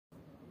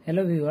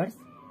Hello viewers,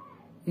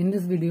 in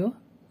this video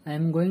I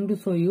am going to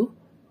show you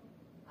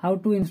how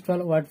to install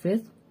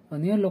WordPress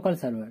on your local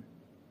server.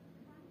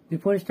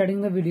 Before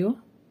starting the video,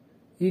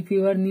 if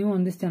you are new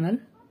on this channel,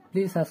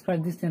 please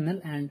subscribe this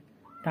channel and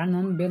turn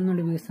on bell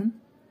notification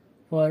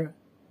for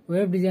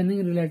web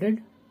designing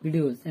related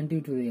videos and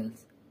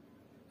tutorials.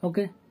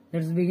 Okay,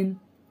 let's begin.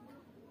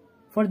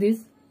 For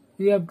this,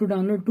 you have to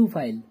download two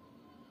files.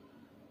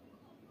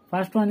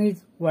 First one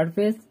is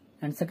WordPress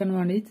and second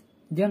one is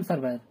xampp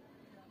server.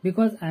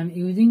 Because I am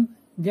using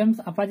xampp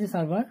Apache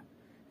server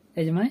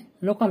as my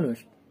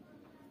localhost,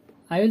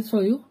 I will show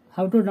you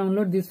how to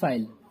download this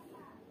file.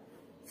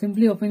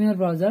 Simply open your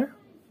browser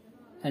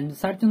and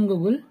search on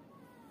Google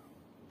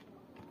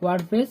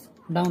WordPress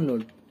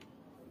download.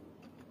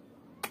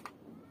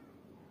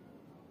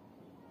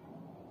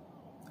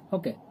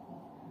 Okay.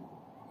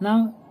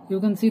 Now you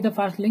can see the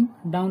first link,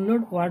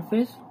 download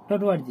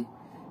wordpress.org.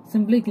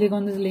 Simply click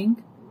on this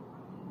link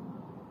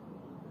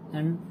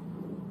and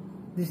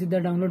this is the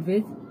download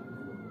page.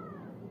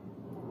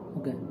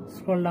 Okay,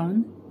 scroll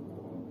down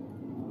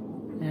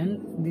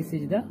and this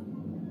is the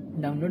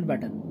download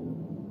button.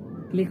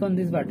 Click on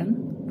this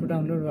button to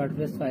download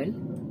WordPress file.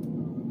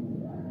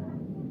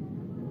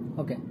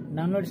 Okay,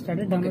 download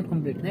started, download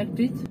complete. Next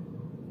is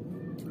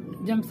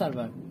xampp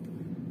server.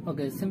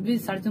 Okay, simply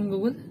search on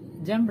Google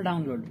xampp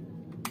download.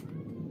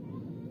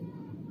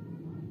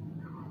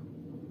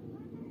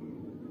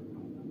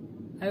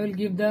 I will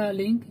give the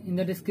link in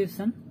the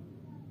description.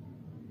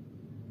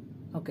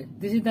 Okay,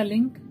 this is the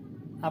link,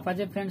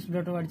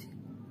 apachefriends.org.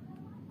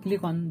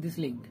 Click on this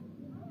link.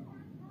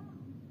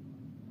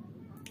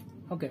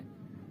 Okay,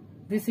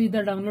 this is the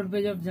download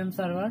page of xampp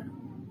server.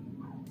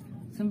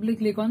 Simply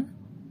click on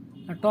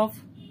the top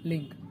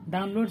link,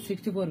 download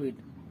 64-bit.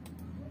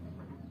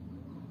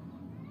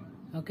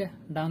 Okay,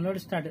 download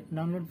started,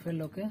 download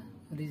failed. Okay,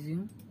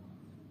 resume.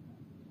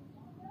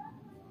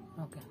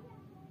 Okay,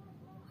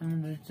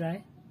 and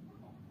retry.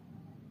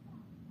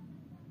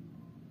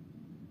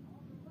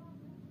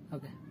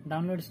 Okay,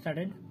 download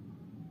started.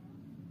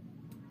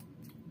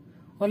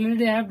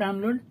 Already I have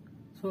download,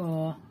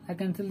 so I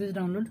cancel this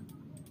download.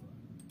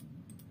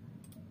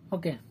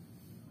 Okay,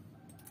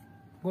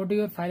 go to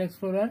your file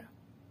explorer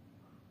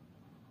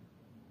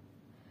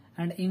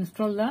and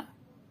install the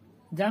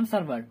xampp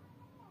server.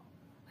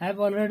 I have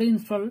already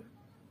installed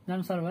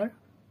xampp server,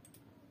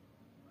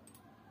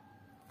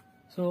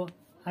 so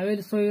I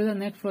will show you the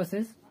next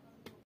process.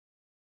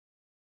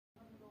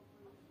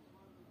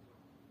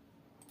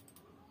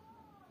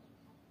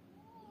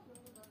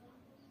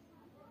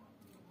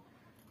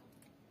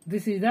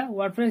 This is the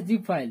WordPress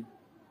zip file.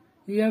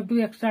 You have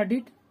to extract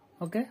it.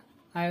 Okay,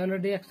 I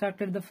already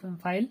extracted the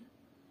file.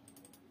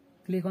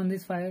 Click on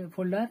this file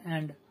folder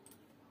and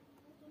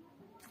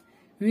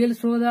we will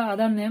show the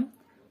other name,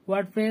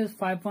 WordPress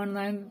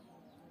 5.9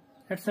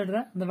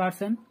 etc. the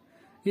version.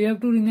 You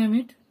have to rename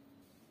it.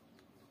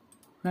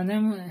 The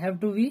name have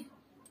to be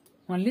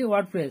only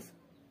WordPress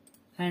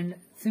and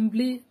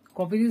simply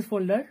copy this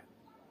folder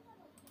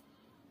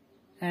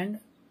and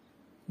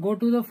go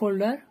to the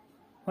folder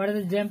where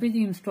the xampp is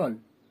installed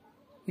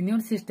in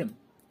your system.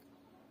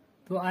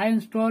 So I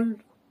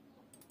installed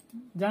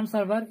xampp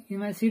server in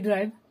my C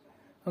drive.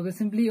 Okay,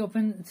 simply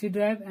open C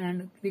drive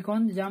and click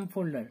on xampp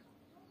folder.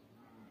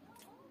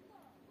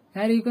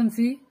 Here you can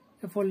see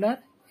a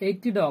folder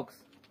 80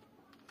 docs.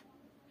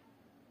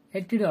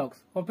 80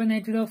 docs. Open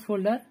 80 docs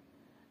folder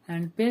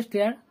and paste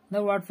here the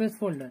WordPress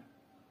folder.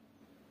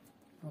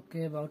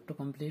 Okay, about to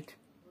complete.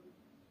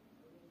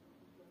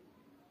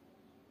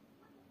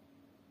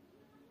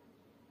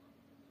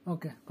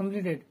 Okay,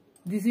 completed.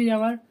 This is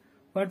our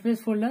WordPress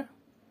folder.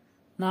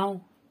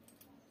 Now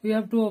we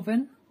have to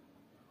open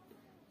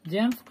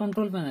xampp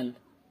control panel.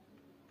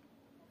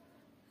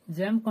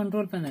 xampp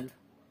control panel.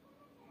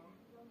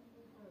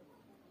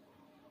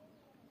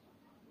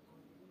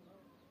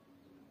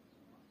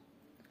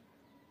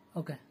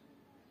 Okay.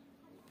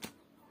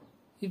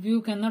 If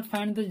you cannot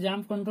find the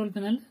xampp control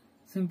panel,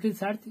 simply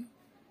search.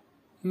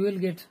 You will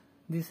get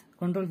this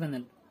control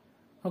panel.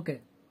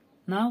 Okay.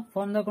 Now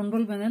from the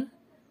control panel,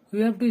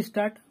 you have to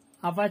start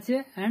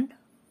Apache and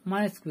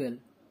MySQL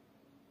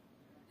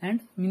and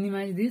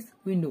minimize this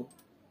window.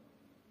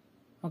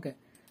 Okay,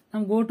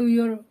 now go to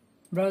your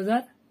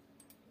browser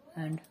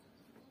and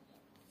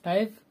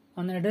type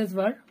on the address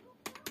bar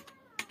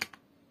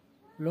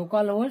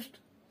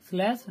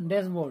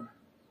localhost/dashboard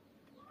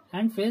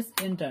and press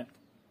enter.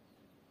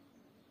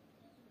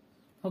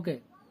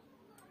 Okay,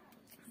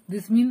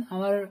 this means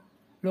our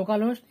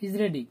localhost is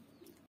ready.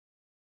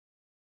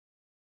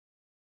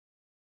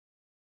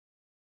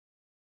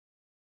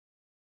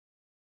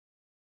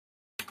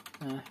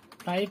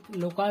 Type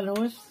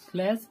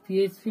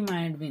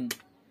localhost/phpMyAdmin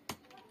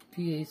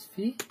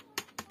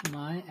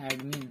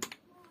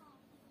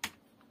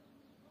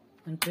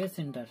and press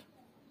enter.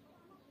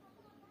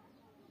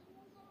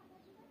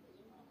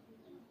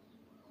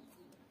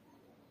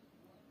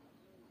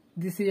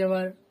 This is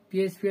our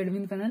PHP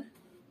admin panel.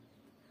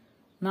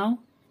 Now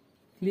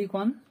click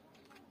on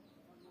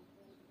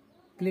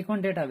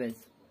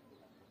database.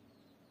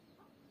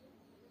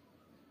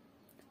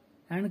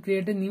 and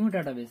create a new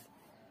database.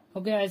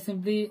 Okay, I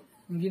simply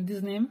give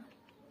this name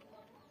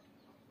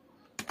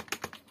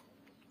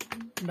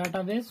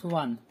database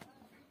 1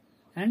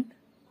 and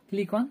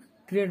click on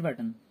create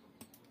button.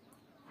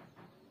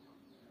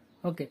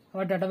 Okay,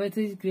 our database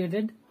is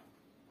created.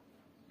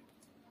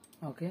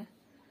 Okay,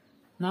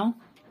 now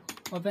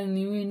open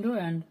new window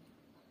and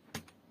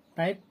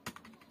type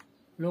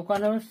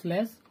localhost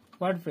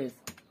 / WordPress.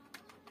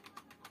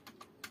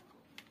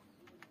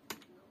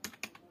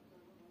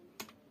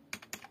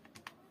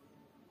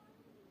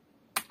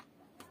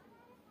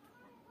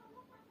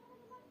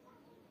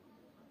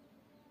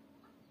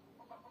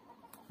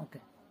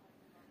 Okay,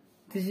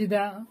 this is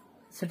the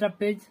setup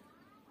page.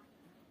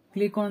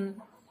 Click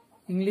on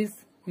English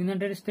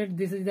United States.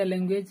 This is the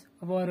language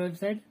of our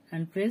website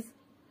and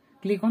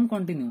click on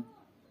continue.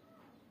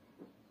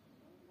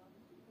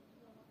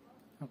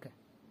 Okay,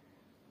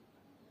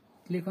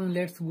 click on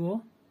let's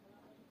go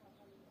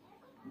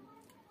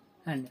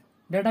and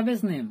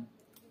database name.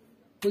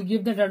 We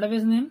give the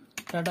database name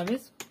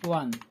database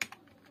 1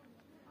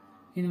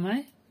 in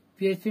my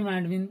PHP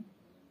admin.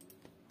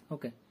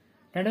 Okay,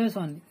 database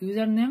 1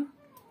 username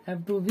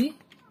have to be,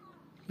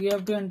 you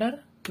have to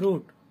enter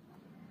root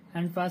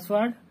and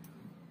password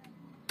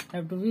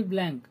have to be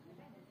blank.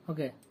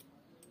 Okay,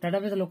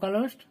 database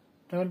localhost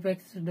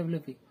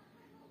WP.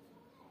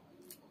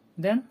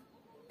 Then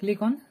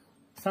click on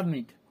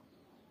submit.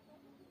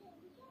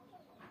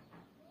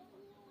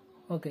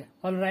 Okay,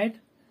 alright.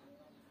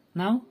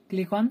 Now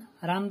click on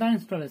run the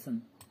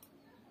installation.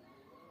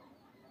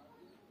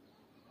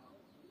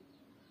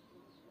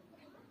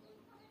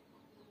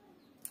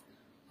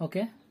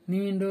 Okay,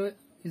 new window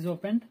is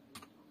opened.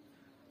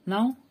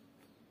 Now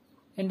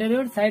enter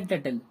your site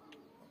title.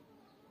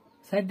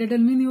 Site title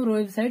means your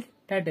website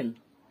title.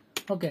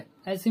 Okay,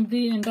 I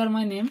simply enter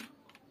my name.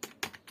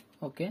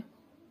 Okay.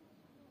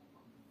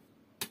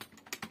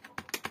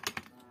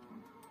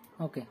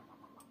 Okay.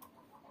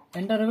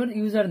 Enter our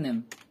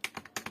username.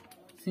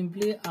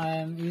 Simply I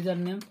am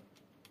username.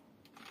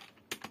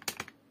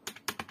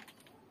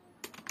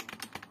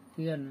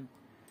 Username.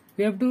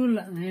 You have to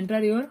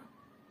enter your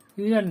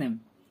username.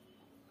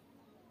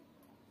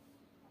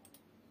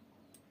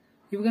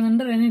 You can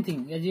enter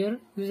anything as your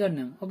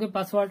username. Okay,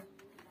 password.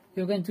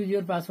 You can choose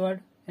your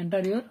password.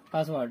 Enter your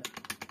password.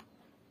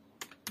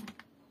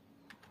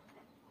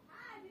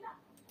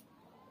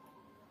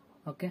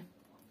 Okay.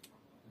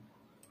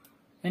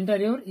 Enter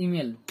your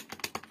email.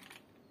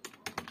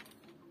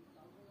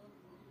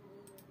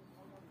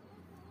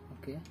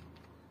 Okay.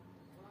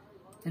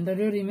 Enter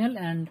your email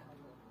and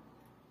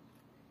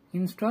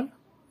install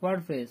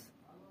WordPress.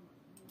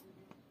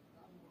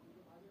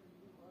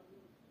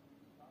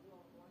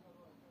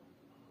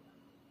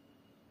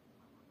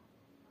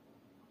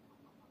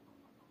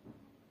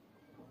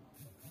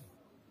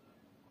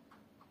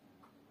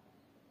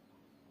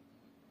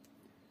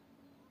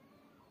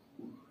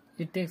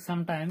 It takes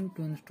some time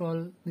to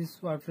install this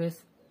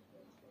WordPress.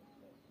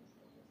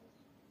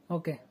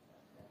 Okay,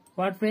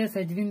 WordPress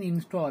has been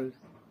installed.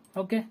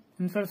 Okay,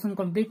 installation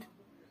complete.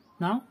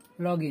 Now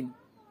login.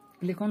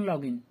 Click on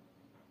login.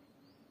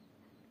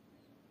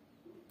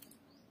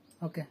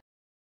 Okay.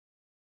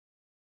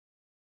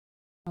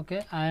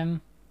 Okay, I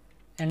am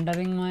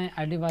entering my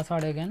ID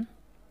password again.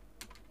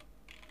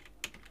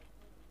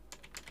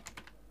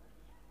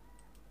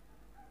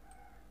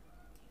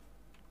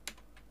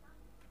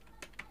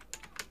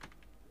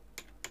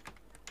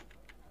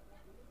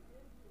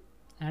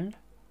 And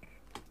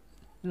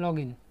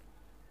login.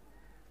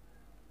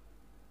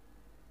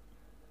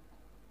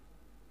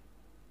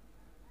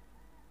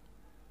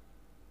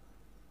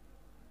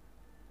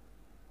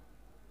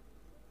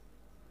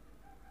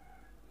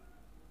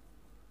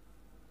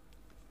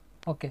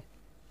 Okay,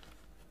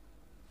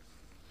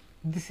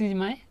 this is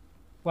my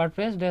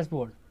WordPress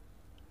dashboard.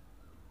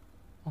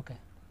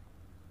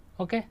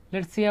 Okay,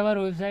 let's see our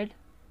website.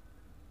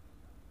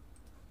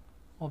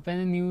 Open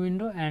a new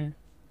window and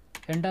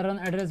enter on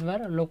address bar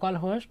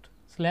localhost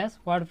 /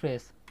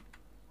 WordPress.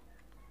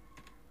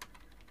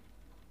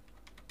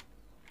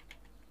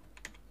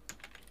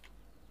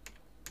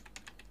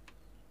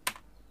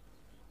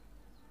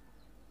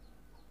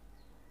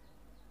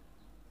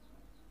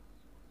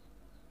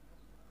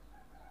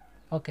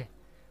 Okay,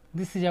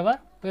 this is our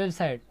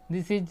website.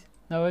 This is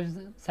the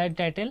website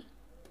title.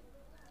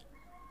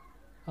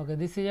 Okay,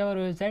 this is our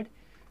website.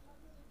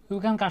 You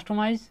can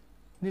customize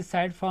this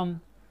site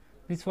from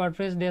this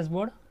WordPress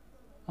dashboard.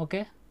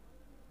 Okay,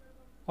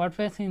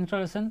 WordPress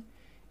installation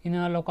in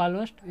our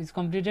localhost is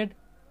completed.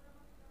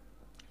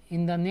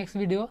 In the next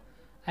video,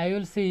 I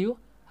will see you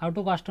how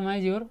to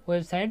customize your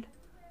website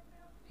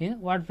in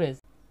WordPress.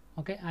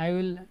 Okay, I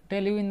will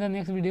tell you in the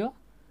next video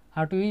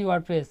how to use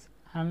WordPress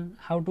and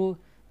how to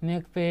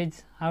make page,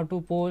 how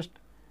to post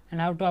and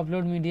how to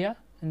upload media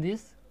in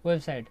this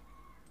website.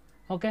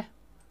 Okay,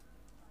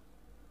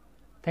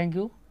 thank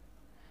you.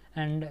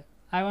 And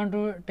I want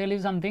to tell you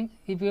something.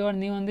 If you are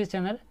new on this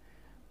channel,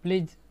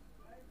 please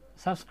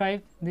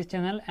subscribe this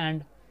channel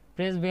and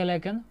press bell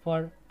icon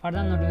for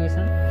further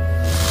notification.